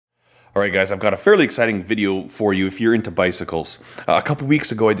Alright guys, I've got a fairly exciting video for you if you're into bicycles. A couple weeks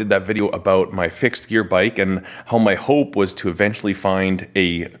ago I did that video about my fixed gear bike and how my hope was to eventually find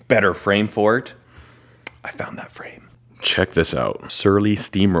a better frame for it. I found that frame. Check this out, Surly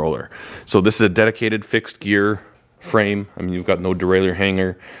SteamRoller. So this is a dedicated fixed gear frame. I mean, you've got no derailleur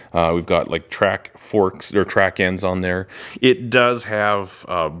hanger. We've got like track forks or track ends on there. It does have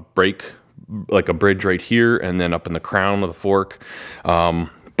a brake, like a bridge right here and then up in the crown of the fork.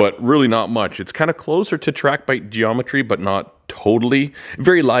 But really not much. It's kind of closer to track bike geometry, but not totally.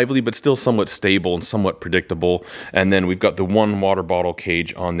 Very lively, but still somewhat stable and somewhat predictable. And then we've got the one water bottle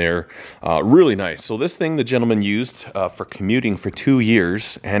cage on there. Really nice. So this thing the gentleman used for commuting for 2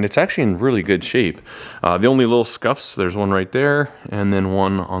 years, and it's actually in really good shape. The only little scuffs, there's one right there, and then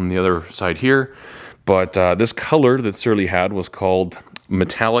one on the other side here. But this color that Surly had was called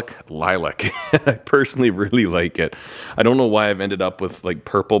Metallic Lilac. I personally really like it. I don't know why I've ended up with like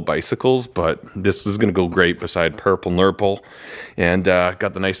purple bicycles, but this is gonna go great beside purple Nurple. And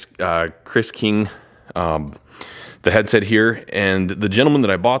got the nice Chris King the headset here, and the gentleman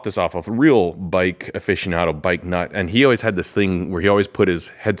that I bought this off of, a real bike aficionado, bike nut, and he always had this thing where he always put his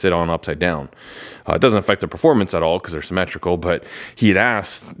headset on upside down. It doesn't affect the performance at all because they're symmetrical, but he had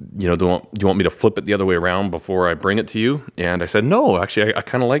asked, you know, do you want me to flip it the other way around before I bring it to you? And I said, no, actually, I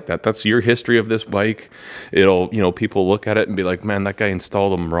kind of like that. That's your history of this bike. It'll, you know, people look at it and be like, man, that guy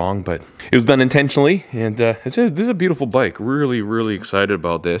installed them wrong, but it was done intentionally, and this is a beautiful bike. Really, really excited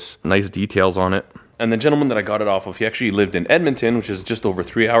about this. Nice details on it. And the gentleman that I got it off of, he actually lived in Edmonton, which is just over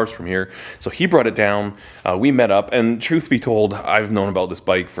 3 hours from here. So he brought it down, we met up, and truth be told, I've known about this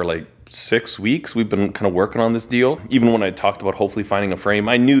bike for like 6 weeks. We've been kind of working on this deal. Even when I talked about hopefully finding a frame,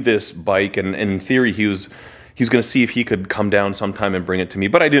 I knew this bike, and in theory, he was going to see if he could come down sometime and bring it to me,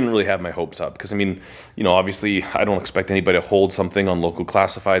 but I didn't really have my hopes up because, I mean, you know, obviously I don't expect anybody to hold something on local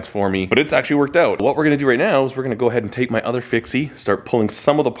classifieds for me, but it's actually worked out. What we're going to do right now is we're going to go ahead and take my other fixie, start pulling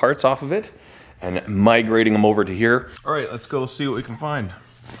some of the parts off of it, and migrating them over to here. All right, let's go see what we can find.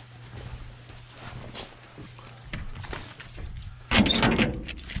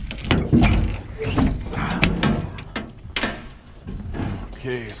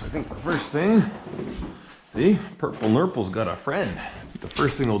 Okay, so I think the first thing, see, purple Nurple's got a friend. The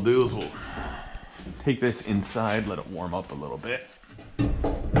first thing we'll do is we'll take this inside, let it warm up a little bit.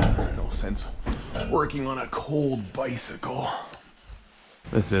 No sense working on a cold bicycle.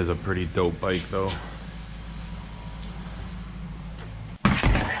 This is a pretty dope bike though.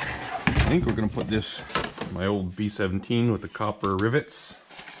 I think we're gonna put this, my old B17 with the copper rivets.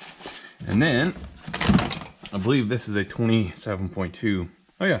 And then, I believe this is a 27.2.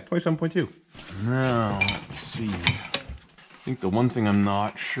 Oh yeah, 27.2. Now, let's see. I think the one thing I'm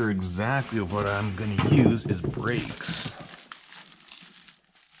not sure exactly of what I'm gonna use is brakes.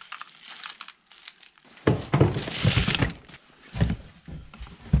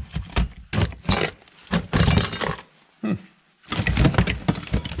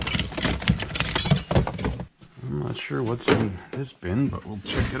 I'm not sure what's in this bin, but we'll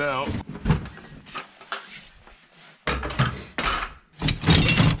check it out.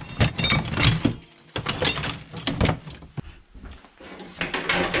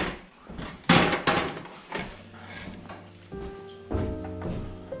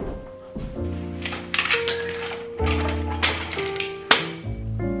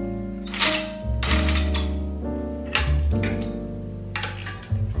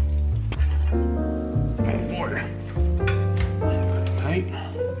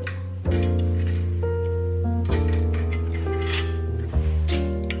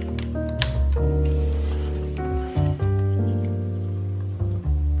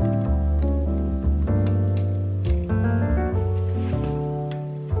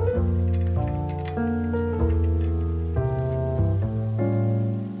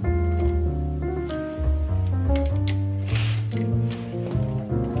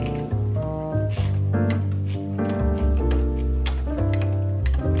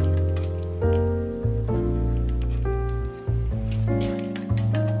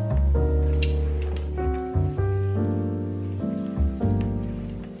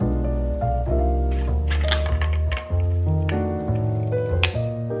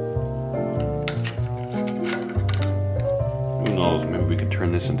 Maybe we could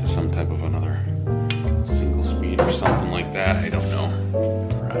turn this into some type of another single speed or something like that. I don't know.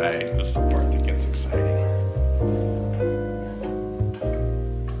 Right, this is the part that gets exciting.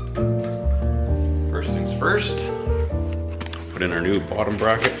 First things first, put in our new bottom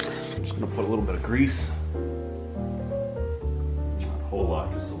bracket. I'm just gonna put a little bit of grease. Not a whole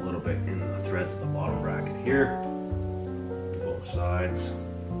lot, just a little bit in the threads of the bottom bracket here. Both sides.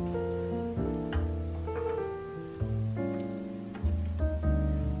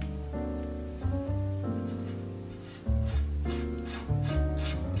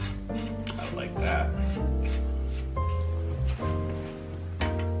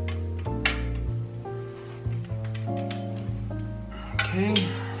 Okay.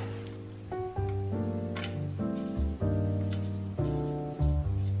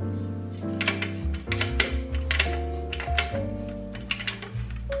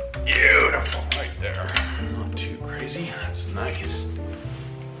 Beautiful, right there. Not too crazy, that's nice.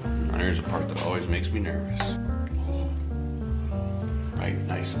 Now here's the part that always makes me nervous. Right,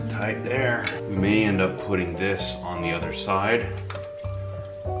 nice and tight there. We may end up putting this on the other side.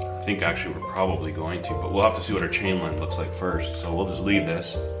 I think actually we're probably going to, but we'll have to see what our chain line looks like first. So we'll just leave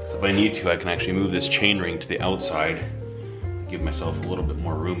this. So if I need to, I can actually move this chain ring to the outside, give myself a little bit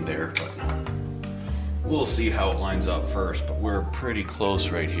more room there, but we'll see how it lines up first, but we're pretty close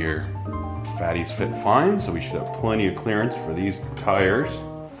right here. Fatties fit fine, so we should have plenty of clearance for these tires.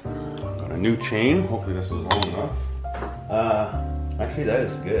 Got a new chain, hopefully this is long enough. Actually that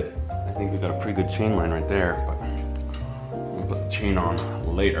is good. I think we've got a pretty good chain line right there, but we'll put the chain on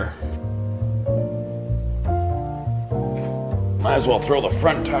later. Might as well throw the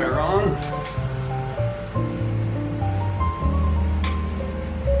front tire on.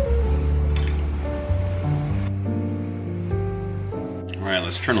 Alright,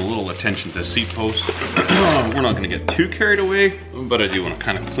 let's turn a little attention to the seat post. We're not going to get too carried away, but I do want to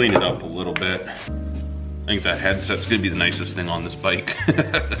kind of clean it up a little bit. I think that headset's going to be the nicest thing on this bike.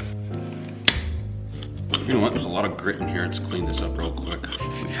 You know what, there's a lot of grit in here. Let's clean this up real quick.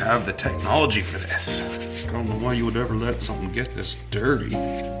 We have the technology for this. I don't know why you would ever let something get this dirty.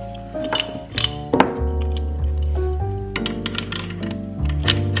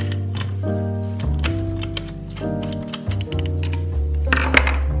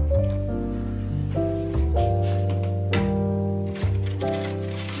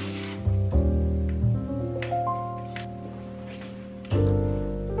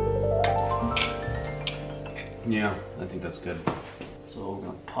 Yeah, I think that's good. So we're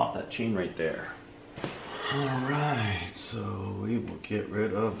gonna pop that chain right there. All right, so we will get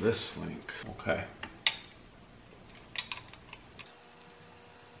rid of this link. Okay.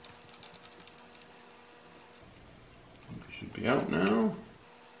 We should be out now.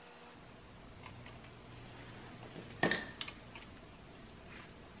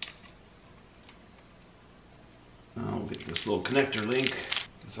 Now we'll get this little connector link.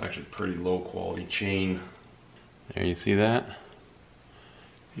 It's actually pretty low quality chain. There, you see that?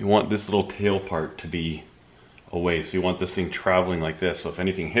 You want this little tail part to be away, so you want this thing traveling like this, so if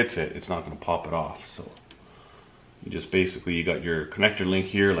anything hits it, it's not going to pop it off. So you just basically, you got your connector link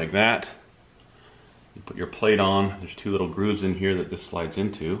here like that. You put your plate on. There's two little grooves in here that this slides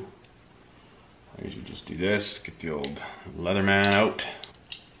into. You just do this, get the old Leatherman out.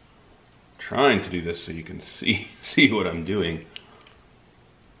 I'm trying to do this so you can see what I'm doing.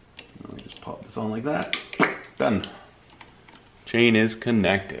 I'll just pop this on like that. Done. Chain is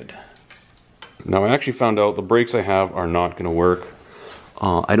connected. Now I actually found out the brakes I have are not going to work.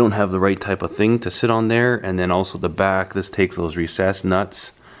 I don't have the right type of thing to sit on there, and then also the back, this takes those recessed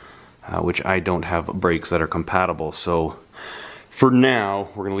nuts, which I don't have brakes that are compatible. So for now,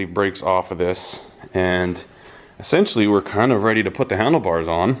 we're going to leave brakes off of this, and essentially we're kind of ready to put the handlebars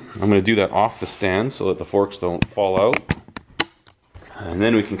on. I'm going to do that off the stand so that the forks don't fall out. And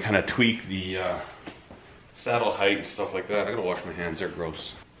then we can kind of tweak the saddle height and stuff like that. I gotta wash my hands, they're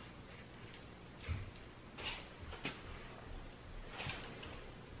gross.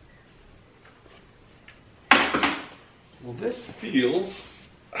 Well, this feels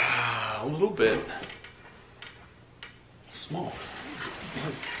a little bit small.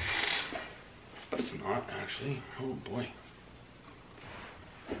 But it's not actually. Oh boy.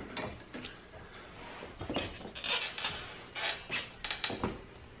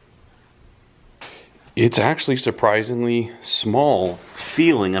 It's actually surprisingly small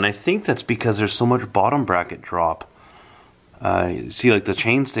feeling, and I think that's because there's so much bottom bracket drop. See, like the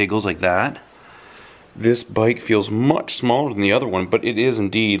chainstay goes like that. This bike feels much smaller than the other one, but it is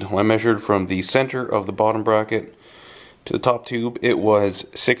indeed. When I measured from the center of the bottom bracket to the top tube, it was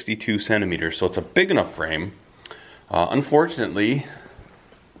 62 centimeters, so it's a big enough frame. Unfortunately,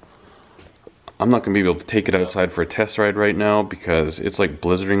 I'm not going to be able to take it outside for a test ride right now because it's like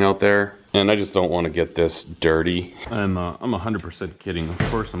blizzarding out there. And I just don't want to get this dirty. I'm 100% kidding. Of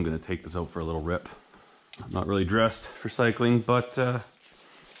course I'm going to take this out for a little rip. I'm not really dressed for cycling, but got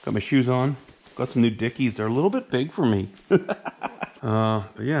my shoes on. Got some new Dickies. They're a little bit big for me. But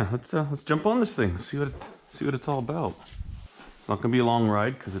yeah, let's jump on this thing. See what it's all about. It's not going to be a long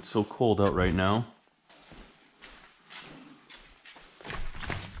ride because it's so cold out right now.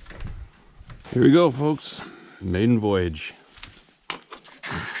 Here we go, folks. Maiden voyage.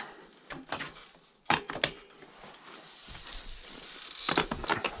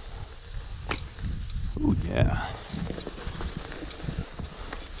 Oh yeah.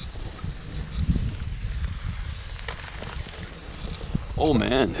 Oh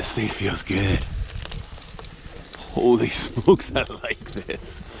man, this thing feels good. Holy smokes, I like this.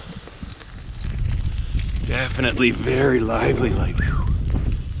 Definitely very lively, like,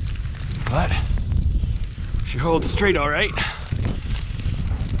 but she holds straight all right.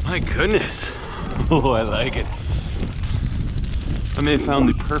 My goodness. Oh, I like it. I may have found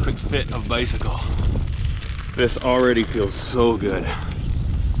the perfect fit of bicycle. This already feels so good.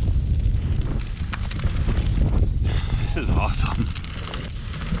 This is awesome.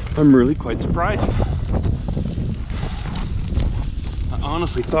 I'm really quite surprised. I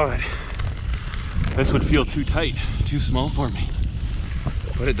honestly thought this would feel too tight, too small for me,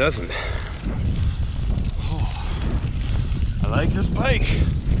 but it doesn't. Oh, I like this bike.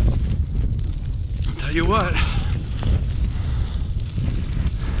 I'll tell you what.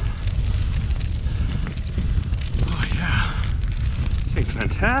 Oh yeah, this thing's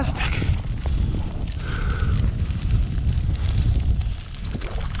fantastic.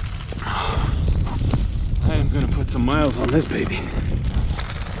 I am gonna put some miles on this baby.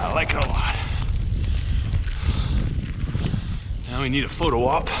 I like it a lot. Now we need a photo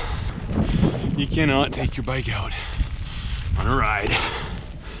op. You cannot take your bike out on a ride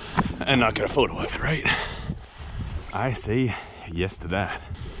and not get a photo of it, right? I say yes to that.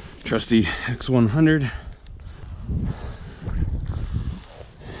 Trusty X100.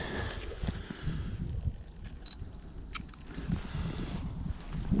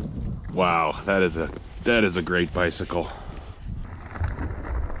 Wow, that is a great bicycle.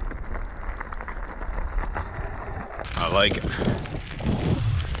 I like it.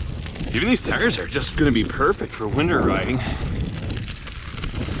 Even these tires are just gonna be perfect for winter riding.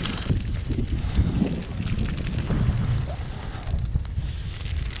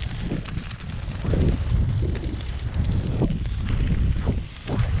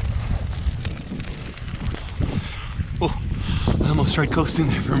 Oh, I almost tried coasting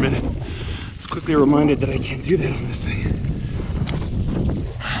there for a minute. I was quickly reminded that I can't do that on this thing.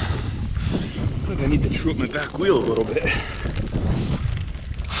 Looks like I need to true up my back wheel a little bit.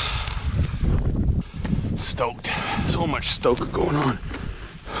 Stoked. So much stoke going on.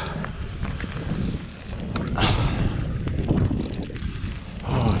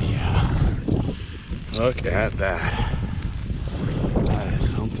 Oh yeah. Look at that. That is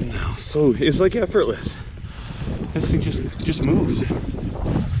something else. So it's like effortless. This thing just moves.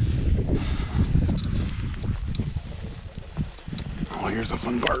 Oh, here's the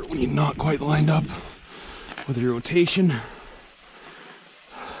fun part when you're not quite lined up with your rotation.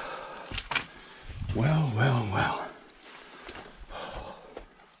 Well, well, well.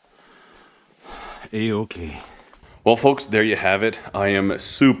 A-okay. Well, folks, there you have it. I am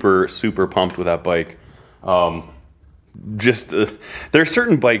super, super pumped with that bike. There are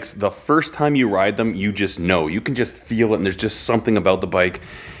certain bikes, the first time you ride them, you just know. You can just feel it, and there's just something about the bike.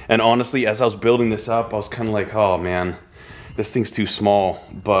 And honestly, as I was building this up, I was kind of like, oh man, this thing's too small,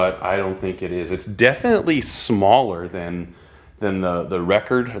 but I don't think it is. It's definitely smaller than the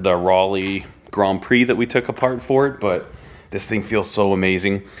record, the Raleigh Grand Prix that we took apart for it, but this thing feels so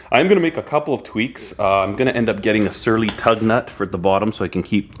amazing. I'm gonna make a couple of tweaks. I'm gonna end up getting a Surly tug nut for the bottom so I can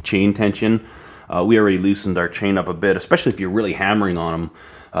keep chain tension. We already loosened our chain up a bit, especially if you're really hammering on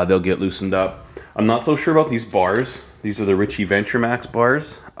them, they'll get loosened up. I'm not so sure about these bars. These are the Ritchie Venture Max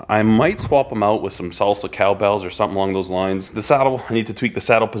bars. I might swap them out with some salsa cowbells or something along those lines. The saddle, I need to tweak the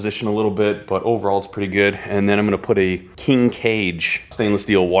saddle position a little bit, but overall it's pretty good. And then I'm gonna put a King cage, stainless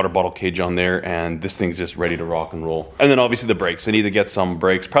steel water bottle cage on there, and this thing's just ready to rock and roll. And then obviously the brakes. I need to get some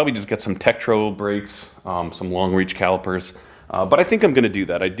brakes, probably just get some Tektro brakes, some long reach calipers. But I think I'm gonna do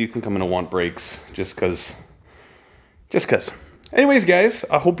that. I do think I'm gonna want brakes just cause. Anyways, guys,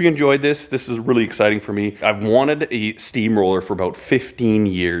 I hope you enjoyed this. This is really exciting for me. I've wanted a steamroller for about 15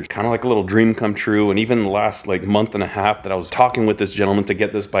 years. Kind of like a little dream come true. And even the last like month and a half that I was talking with this gentleman to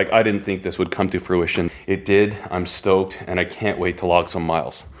get this bike, I didn't think this would come to fruition. It did. I'm stoked and I can't wait to log some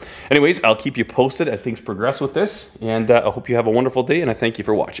miles. Anyways, I'll keep you posted as things progress with this. And I hope you have a wonderful day and I thank you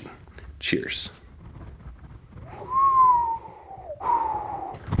for watching. Cheers.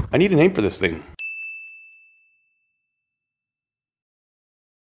 I need a name for this thing.